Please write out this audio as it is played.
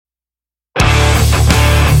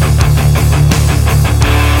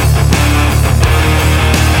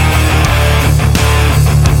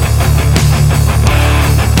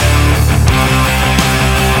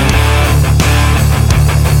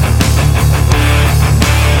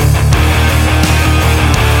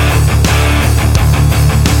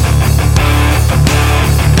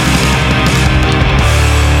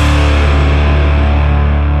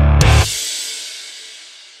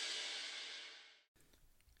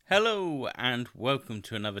Hello and welcome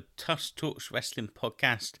to another Tusk Talks Wrestling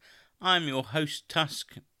podcast. I'm your host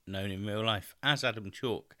Tusk, known in real life as Adam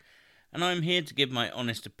Chalk, and I'm here to give my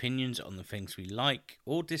honest opinions on the things we like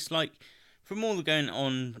or dislike from all the going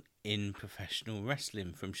on in professional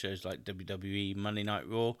wrestling, from shows like WWE, Monday Night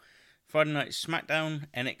Raw, Friday Night SmackDown,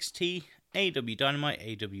 NXT, AEW Dynamite,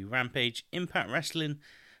 AEW Rampage, Impact Wrestling,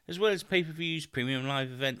 as well as pay-per-views, premium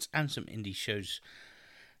live events and some indie shows,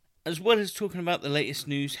 as well as talking about the latest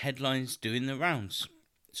news headlines doing the rounds.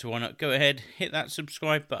 So why not go ahead, hit that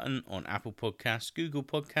subscribe button on Apple Podcasts, Google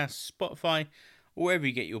Podcasts, Spotify, or wherever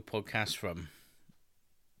you get your podcasts from.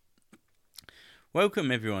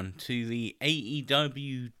 Welcome everyone to the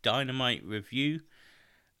AEW Dynamite review.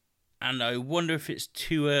 And I wonder if it's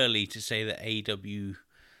too early to say that AEW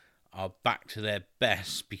are back to their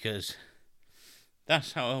best, because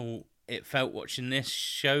that's how it felt watching this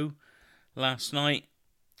show last night.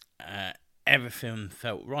 Everything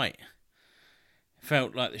felt right. It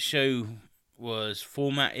felt like the show was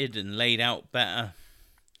formatted and laid out better.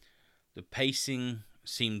 The pacing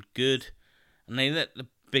seemed good, and they let the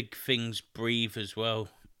big things breathe as well,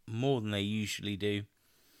 more than they usually do.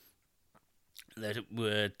 There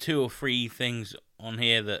were 2 or 3 things on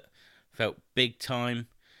here that felt big time,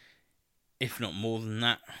 if not more than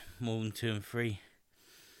that, more than 2 and 3.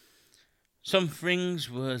 Some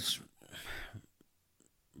things was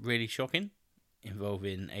really shocking,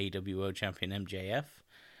 involving AEW World Champion MJF,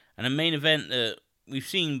 and a main event that we've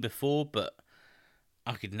seen before but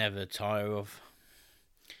I could never tire of.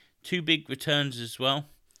 2 big returns as well,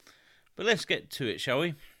 but let's get to it, shall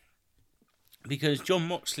we? Because Jon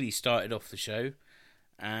Moxley started off the show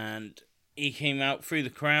and he came out through the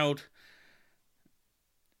crowd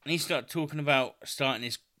and he started talking about starting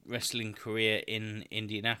his wrestling career in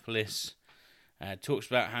Indianapolis. Talks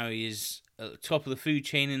about how he is at the top of the food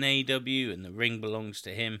chain in AEW and the ring belongs to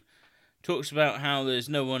him. Talks about how there's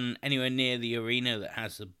no one anywhere near the arena that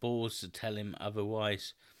has the balls to tell him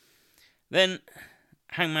otherwise. Then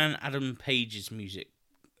Hangman Adam Page's music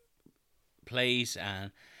plays and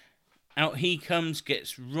out he comes,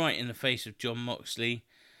 gets right in the face of Jon Moxley.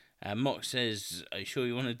 Mox says, "Are you sure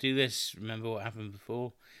you want to do this? Remember what happened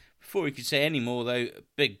before?" Before he could say any more though, a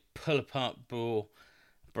big pull-apart brawl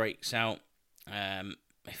breaks out.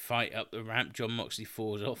 They fight up the ramp. Jon Moxley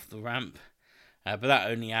falls off the ramp, but that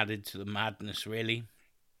only added to the madness, really.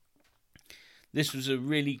 This was a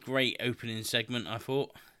really great opening segment, I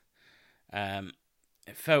thought. It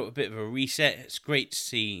felt a bit of a reset. It's great to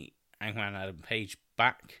see Hangman Adam Page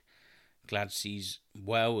back. Glad he's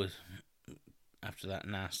well after that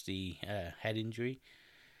nasty head injury.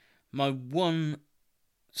 My one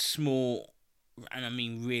small, and I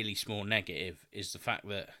mean really small, negative is the fact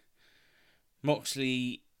that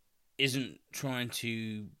Moxley isn't trying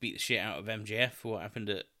to beat the shit out of MJF for what happened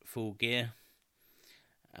at Full Gear.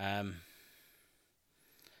 I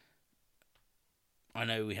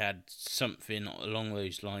know we had something along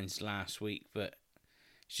those lines last week, but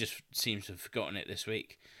it just seems to have forgotten it this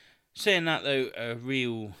week. Saying that though, a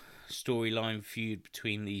real storyline feud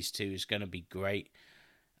between these two is going to be great,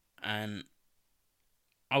 and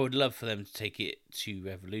I would love for them to take it to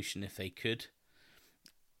Revolution if they could.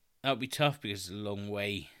 That would be tough because it's a long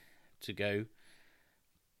way to go,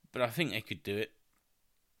 but I think they could do it.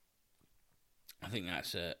 I think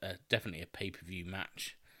that's definitely a pay-per-view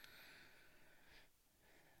match.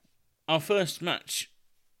 Our first match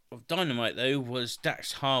of Dynamite though was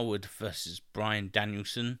Dax Harwood versus Bryan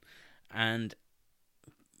Danielson, and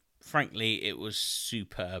frankly it was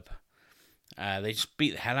superb. They just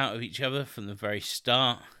beat the hell out of each other from the very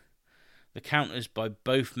start. The counters by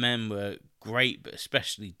both men were great, but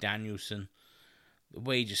especially Danielson. The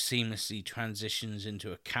way he just seamlessly transitions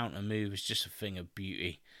into a counter move is just a thing of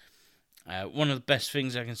beauty. One of the best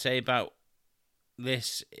things I can say about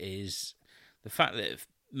this is the fact that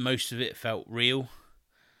most of it felt real.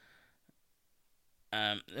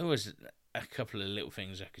 There was a couple of little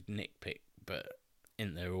things I could nitpick, but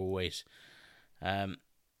isn't there always? It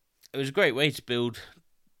was a great way to build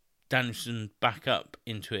Danielson back up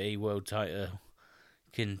into a world title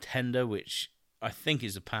contender, which I think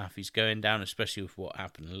is the path he's going down, especially with what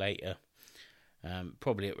happened later,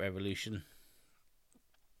 probably at Revolution.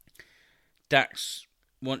 Dax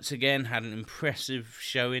once again had an impressive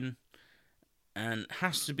showing and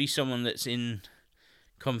has to be someone that's in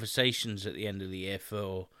conversations at the end of the year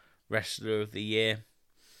for Wrestler of the Year.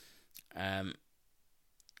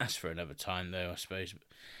 That's for another time though, I suppose.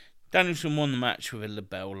 Danielson won the match with a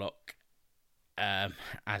LeBell lock,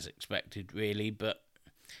 as expected really, but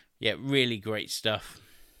yeah, really great stuff.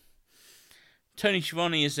 Tony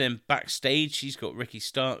Schiavone is then backstage. He's got Ricky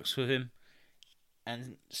Starks with him.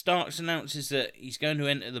 And Starks announces that he's going to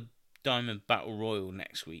enter the Diamond Battle Royal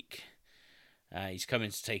next week. He's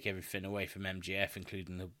coming to take everything away from MJF,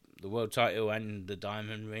 including the world title and the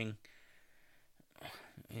diamond ring.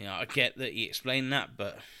 I get that he explained that,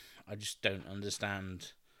 but I just don't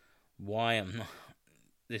understand why I'm not.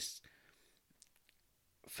 This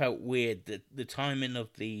felt weird. The timing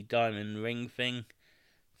of the diamond ring thing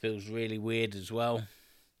feels really weird as well.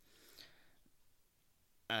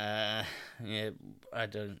 I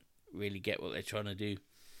don't really get what they're trying to do.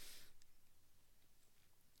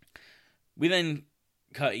 We then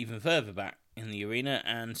cut even further back in the arena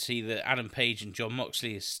and see that Adam Page and Jon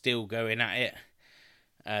Moxley are still going at it.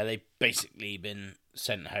 They've basically been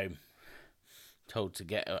sent home, told to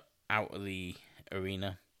get out of the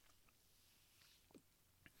arena.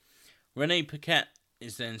 Renee Paquette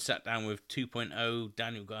is then sat down with 2.0,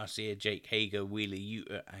 Daniel Garcia, Jake Hager, Wheeler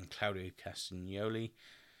Yuta, and Claudio Castagnoli.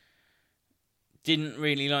 Didn't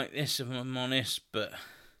really like this, if I'm honest, but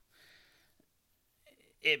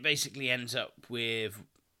it basically ends up with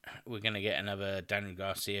we're going to get another Daniel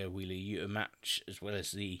Garcia, Wheeler Yuta match, as well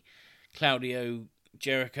as the Claudio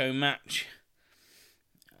Jericho match.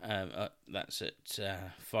 That's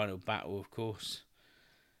at Final Battle, of course.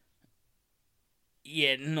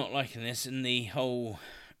 Yeah, not liking this, and the whole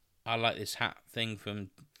I like this hat thing from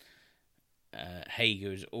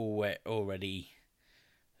Hager is already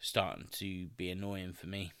starting to be annoying for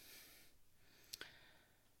me.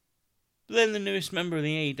 But then the newest member of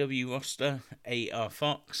the AEW roster, AR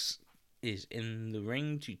Fox, is in the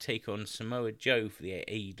ring to take on Samoa Joe for the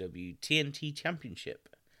AEW TNT Championship.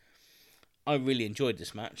 I really enjoyed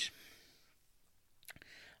this match.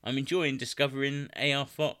 I'm enjoying discovering AR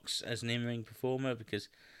Fox as an in-ring performer because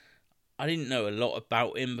I didn't know a lot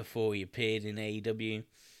about him before he appeared in AEW.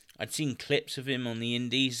 I'd seen clips of him on the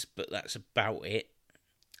indies, but that's about it.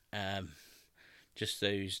 Just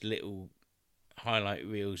those little highlight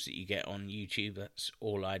reels that you get on YouTube, that's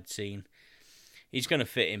all I'd seen. He's going to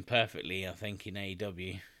fit in perfectly, I think, in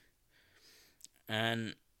AEW.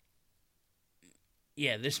 And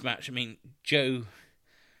yeah, this match, I mean, Joe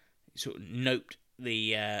sort of noped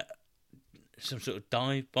the some sort of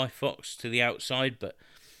dive by Fox to the outside, but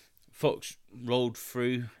Fox rolled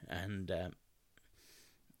through and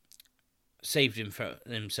saved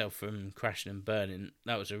himself from crashing and burning.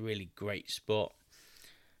 That was a really great spot.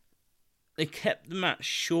 They kept the match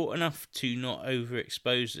short enough to not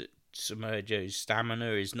overexpose it. Samoa Joe's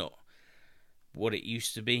stamina is not what it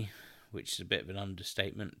used to be, which is a bit of an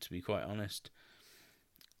understatement, to be quite honest.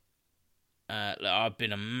 I've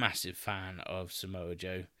been a massive fan of Samoa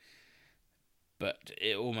Joe, but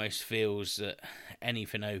it almost feels that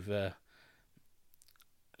anything over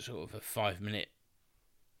sort of a 5-minute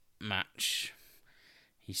match,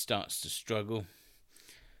 he starts to struggle.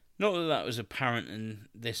 Not that that was apparent in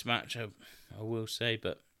this match, I will say,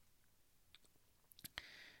 but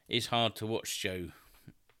it's hard to watch Joe,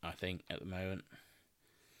 I think, at the moment.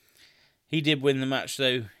 He did win the match,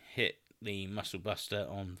 though, hit the Muscle Buster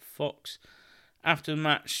on Fox. After the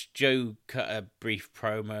match, Joe cut a brief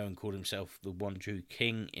promo and called himself the One True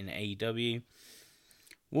King in AEW.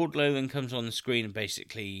 Wardlow then comes on the screen and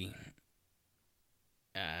basically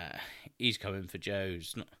he's coming for Joe.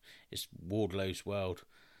 It's Wardlow's world.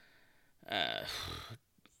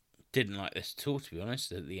 Didn't like this at all, to be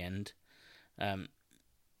honest, at the end.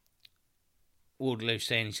 Wardlow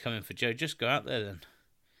saying he's coming for Joe. Just go out there then.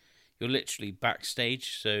 You're literally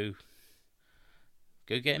backstage, so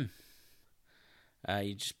go get him.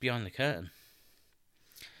 You're just behind the curtain.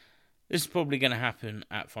 This is probably going to happen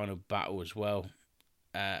at Final Battle as well.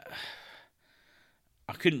 I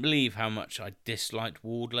couldn't believe how much I disliked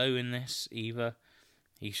Wardlow in this either.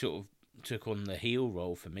 He sort of took on the heel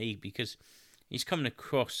role for me because he's coming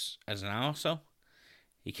across as an arsehole.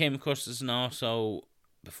 He came across as an arsehole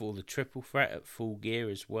before the triple threat at Full Gear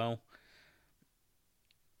as well.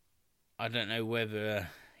 I don't know whether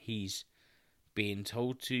he's being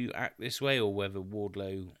told to act this way or whether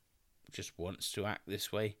Wardlow just wants to act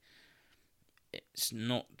this way. It's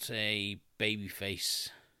not a babyface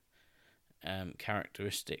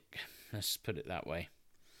characteristic, let's put it that way.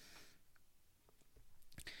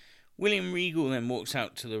 William Regal then walks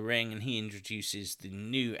out to the ring and he introduces the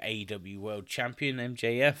new AEW World Champion,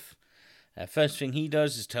 MJF. First thing he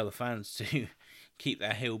does is tell the fans to keep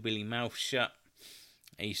their hillbilly mouth shut.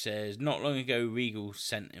 He says, not long ago, Regal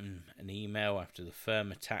sent him an email after the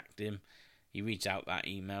firm attacked him. He reads out that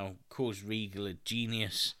email, calls Regal a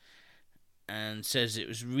genius, and says it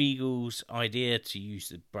was Regal's idea to use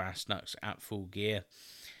the brass knucks at Full Gear.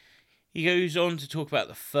 He goes on to talk about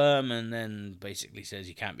the firm and then basically says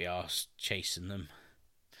he can't be arsed chasing them.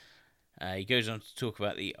 He goes on to talk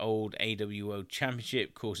about the old AEW World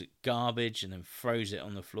Championship, calls it garbage, and then throws it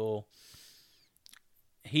on the floor.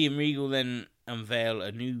 He and Regal then unveil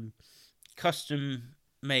a new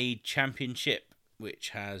custom-made championship, which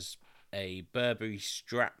has a Burberry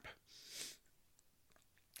strap.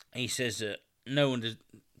 He says that no one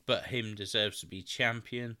but him deserves to be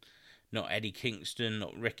champion. Not Eddie Kingston,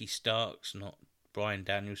 not Ricky Starks, not Bryan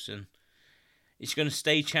Danielson. He's going to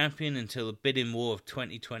stay champion until the bidding war of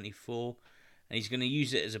 2024, and he's going to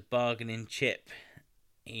use it as a bargaining chip.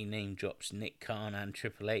 He name drops Nick Khan and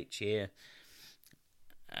Triple H here.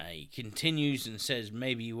 He continues and says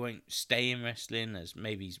maybe he won't stay in wrestling, as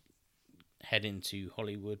maybe he's heading to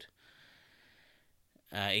Hollywood.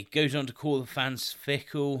 He goes on to call the fans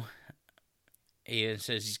fickle. He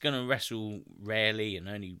says he's going to wrestle rarely and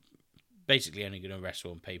only going to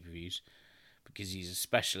wrestle on pay-per-views because he's a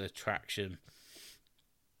special attraction.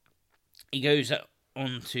 He goes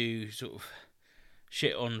on to sort of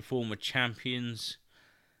shit on former champions.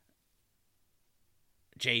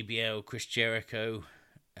 JBL, Chris Jericho,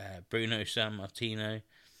 Bruno Sammartino.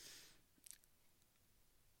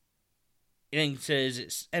 He then says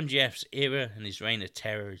it's MJF's era and his reign of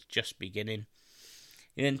terror is just beginning.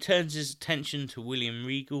 He then turns his attention to William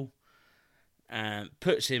Regal and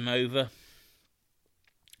puts him over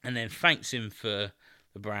and then thanks him for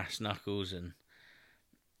the brass knuckles, and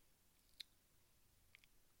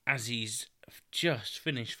as he's just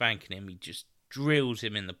finished thanking him, he just drills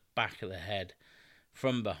him in the back of the head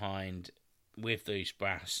from behind with those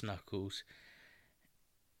brass knuckles.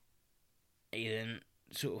 He then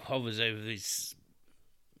sort of hovers over his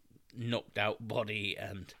knocked out body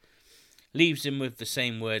and leaves him with the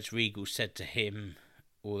same words Regal said to him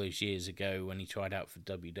all those years ago when he tried out for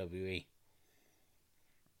WWE.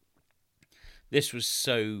 This was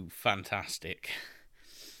so fantastic.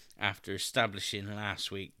 After establishing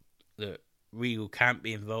last week that Regal can't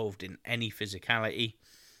be involved in any physicality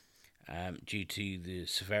due to the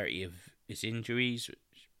severity of his injuries,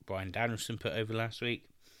 which Bryan Danielson put over last week.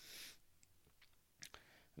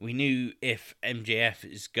 We knew if MJF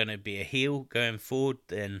is going to be a heel going forward,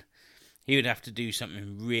 then he would have to do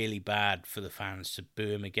something really bad for the fans to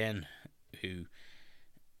boo him again, who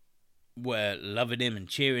were loving him and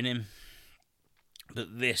cheering him.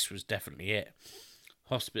 But this was definitely it.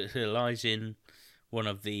 Hospitalising one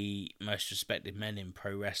of the most respected men in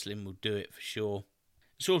pro wrestling will do it for sure.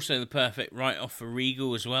 It's also the perfect write-off for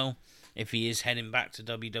Regal as well, if he is heading back to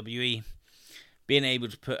WWE. Being able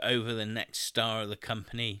to put over the next star of the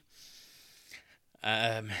company.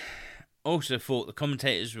 Also thought the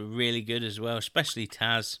commentators were really good as well, especially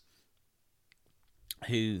Taz,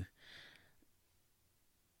 who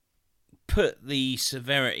put the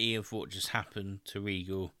severity of what just happened to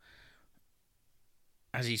Regal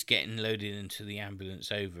as he's getting loaded into the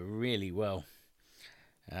ambulance over really well.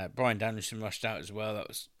 Bryan Danielson rushed out as well. That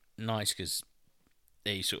was nice because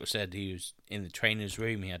they sort of said he was in the trainer's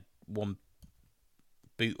room. He had one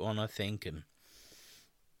boot on, I think, and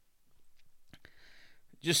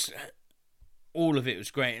just all of it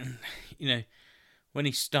was great. And when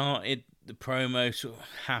he started the promo, sort of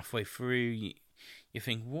halfway through, you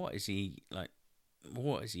think, what is he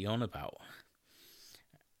on about?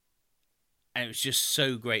 And it was just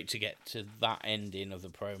so great to get to that ending of the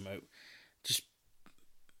promo. Just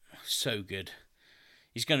so good.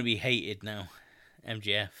 He's going to be hated now,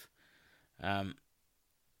 MJF.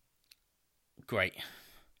 Great.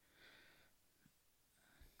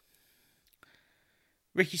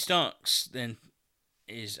 Ricky Starks then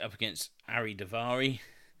is up against Ari Daivari.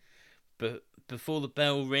 But before the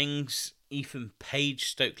bell rings, Ethan Page,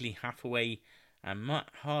 Stokely Hathaway, and Matt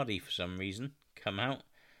Hardy, for some reason, come out.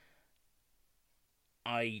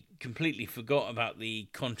 I completely forgot about the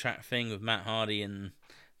contract thing with Matt Hardy and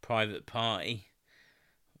Private Party.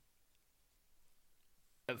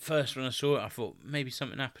 At first, when I saw it, I thought maybe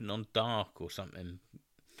something happened on Dark or something.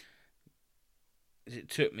 It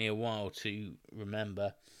took me a while to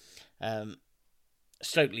remember.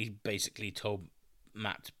 Stokely basically told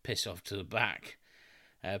Matt to piss off to the back.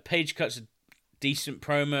 Page cuts a decent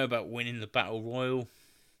promo about winning the Battle Royal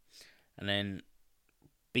and then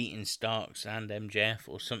beating Starks and MJF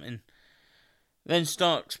or something. Then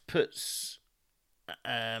Starks puts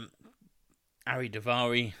Ari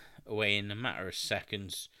Daivari away in a matter of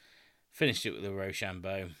seconds. Finished it with a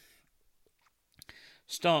Rochambeau.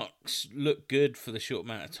 Starks looked good for the short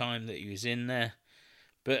amount of time that he was in there.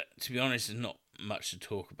 But to be honest, there's not much to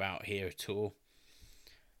talk about here at all.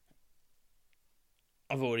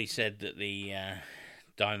 I've already said that the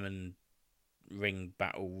Diamond Ring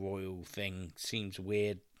Battle Royal thing seems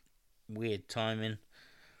weird timing.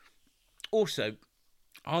 Also,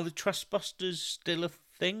 Are the Trustbusters still a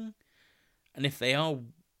thing? And if they are,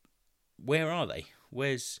 where are they?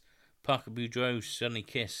 Where's Parker Boudreaux, Sonny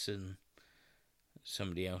Kiss, and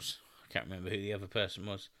somebody else? I can't remember who the other person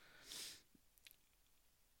was.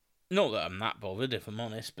 Not that I'm that bothered, if I'm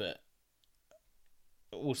honest, but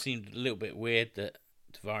it all seemed a little bit weird that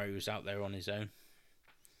Daivari was out there on his own.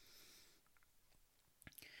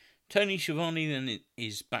 Tony Schiavone then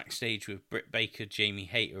is backstage with Britt Baker, Jamie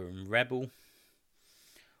Hayter, and Rebel.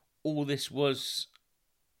 All this was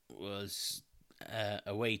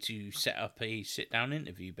a way to set up a sit-down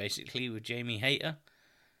interview, basically, with Jamie Hayter.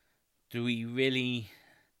 Do we really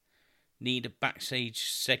need a backstage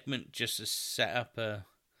segment just to set up a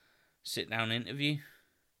sit-down interview?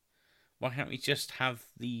 Why can't we just have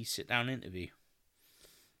the sit-down interview?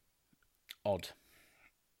 Odd.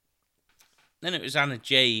 Then it was Anna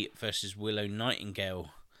Jay versus Willow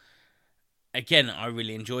Nightingale. Again, I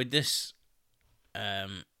really enjoyed this.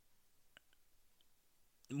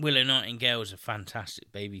 Willow Nightingale is a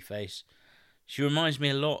fantastic babyface. She reminds me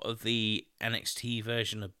a lot of the NXT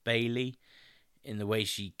version of Bayley in the way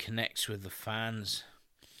she connects with the fans.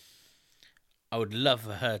 I would love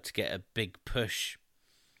for her to get a big push,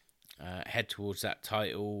 head towards that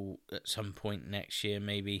title at some point next year,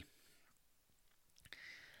 maybe.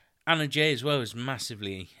 Anna Jay as well has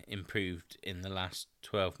massively improved in the last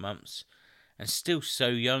 12 months and still so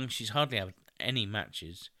young. She's hardly had any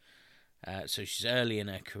matches. So she's early in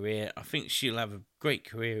her career. I think she'll have a great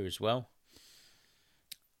career as well.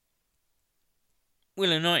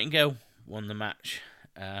 Willow Nightingale won the match.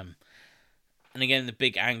 And again, the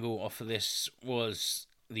big angle off of this was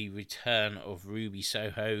the return of Ruby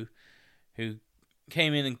Soho, who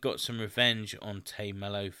came in and got some revenge on Tay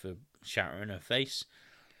Mello for shattering her face.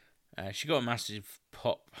 She got a massive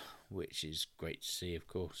pop, which is great to see, of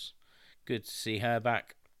course. Good to see her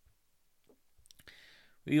back.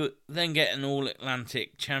 We then get an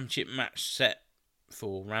All-Atlantic Championship match set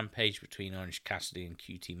for Rampage between Orange Cassidy and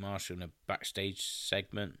QT Marshall in a backstage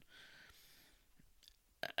segment.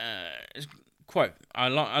 It's quite. I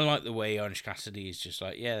like the way Orange Cassidy is just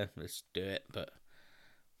like, yeah, let's do it, but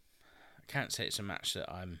I can't say it's a match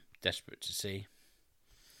that I'm desperate to see.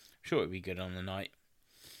 I'm sure it'll be good on the night.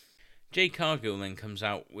 Jay Cargill then comes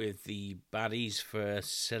out with the baddies for a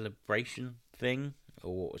celebration thing,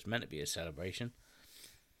 or what was meant to be a celebration.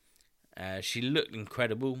 She looked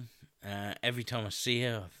incredible. Every time I see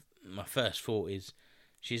her, my first thought is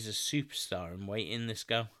she's a superstar in waiting, this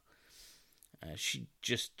girl. She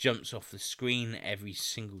just jumps off the screen every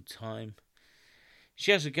single time.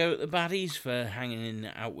 She has a go at the baddies for hanging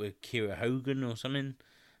out with Kira Hogan or something.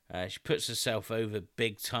 She puts herself over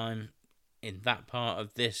big time. In that part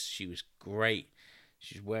of this, she was great.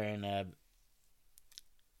 She's wearing a...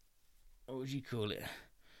 what would you call it?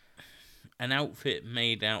 An outfit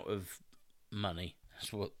made out of money.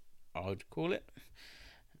 That's what I would call it.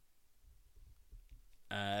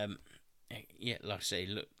 Yeah, like I say,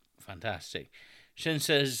 look fantastic. Shen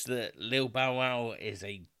says that Lil Bow Wow is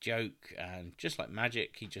a joke, and just like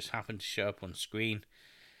magic, he just happened to show up on screen.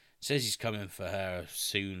 Says he's coming for her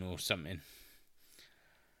soon or something.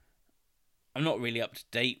 I'm not really up to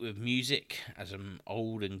date with music, as I'm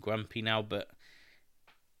old and grumpy now, but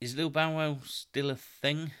is Lil Bow Wow still a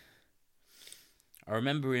thing? I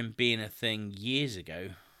remember him being a thing years ago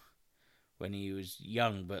when he was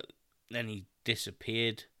young, but then he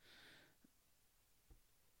disappeared.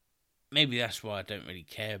 Maybe that's why I don't really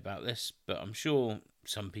care about this, but I'm sure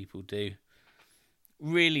some people do.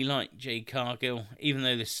 Really like Jay Cargill, even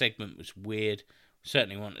though this segment was weird.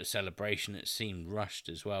 Certainly wanted a celebration. It seemed rushed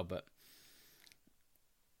as well, but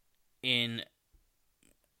in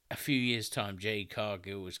a few years' time, Jay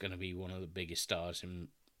Cargill was going to be one of the biggest stars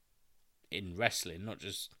in wrestling, not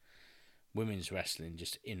just women's wrestling,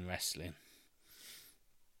 just in wrestling.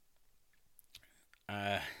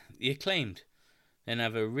 The Acclaimed then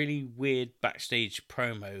have a really weird backstage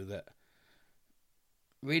promo that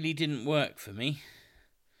really didn't work for me.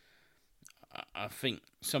 I think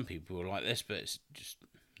some people will like this, but it's just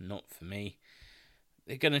not for me.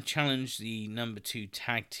 They're going to challenge the number 2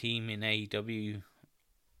 tag team in AEW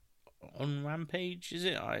on Rampage, is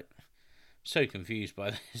it? I'm so confused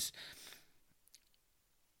by this.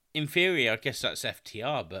 In theory, I guess that's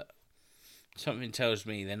FTR, but something tells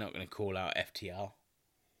me they're not going to call out FTR.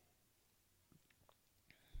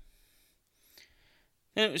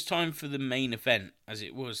 Then it was time for the main event, as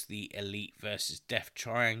it was the Elite versus Death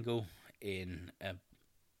Triangle in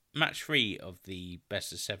match 3 of the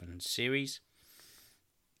Best of 7 series.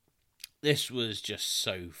 This was just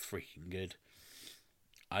so freaking good.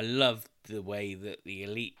 I loved the way that the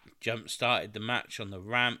Elite jump-started the match on the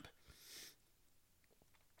ramp.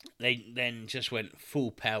 They then just went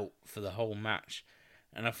full pelt for the whole match.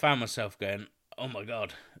 And I found myself going, oh my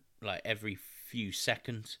god, like every few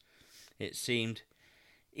seconds, it seemed.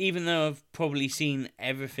 Even though I've probably seen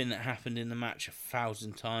everything that happened in the match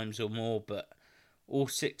 1,000 times or more, but all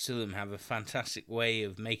 6 of them have a fantastic way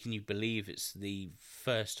of making you believe it's the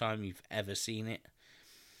first time you've ever seen it.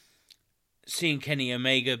 Seeing Kenny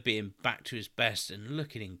Omega being back to his best and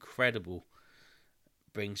looking incredible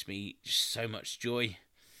brings me just so much joy.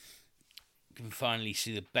 You can finally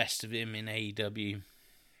see the best of him in AEW.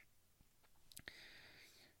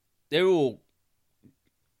 They're all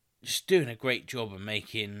just doing a great job of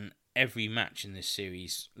making every match in this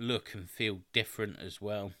series look and feel different as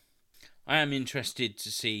well. I am interested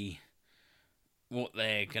to see what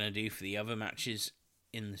they're going to do for the other matches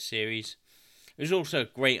in the series. It was also a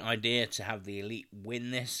great idea to have the Elite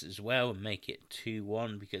win this as well and make it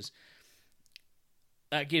 2-1, because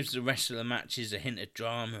that gives the rest of the matches a hint of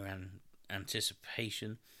drama and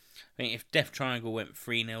anticipation. I think if Death Triangle went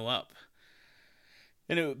 3-0 up,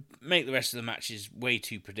 then it would make the rest of the matches way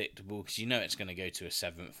too predictable, because you know it's going to go to a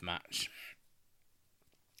 7th match.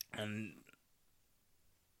 And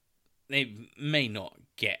they may not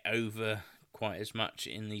get over quite as much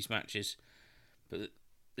in these matches, but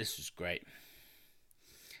this was great.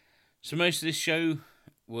 So most of this show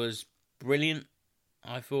was brilliant,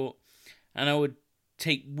 I thought, and I would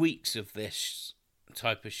take weeks of this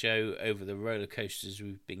type of show over the roller coasters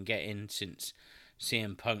we've been getting since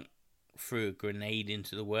CM Punk threw a grenade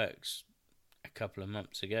into the works a couple of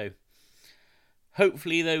months ago.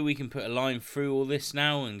 Hopefully, though, we can put a line through all this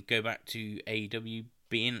now and go back to AEW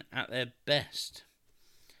being at their best.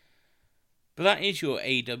 But that is your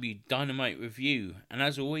AEW Dynamite review, and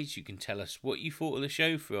as always, you can tell us what you thought of the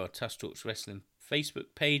show through our Tuss Talks Wrestling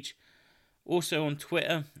Facebook page. Also on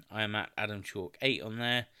Twitter, I am at AdamChalk8 on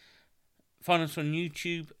there. Find us on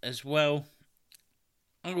YouTube as well.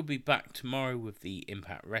 I will be back tomorrow with the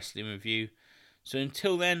Impact Wrestling review. So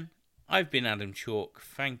until then, I've been Adam Chalk.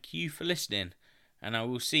 Thank you for listening, and I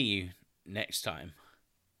will see you next time.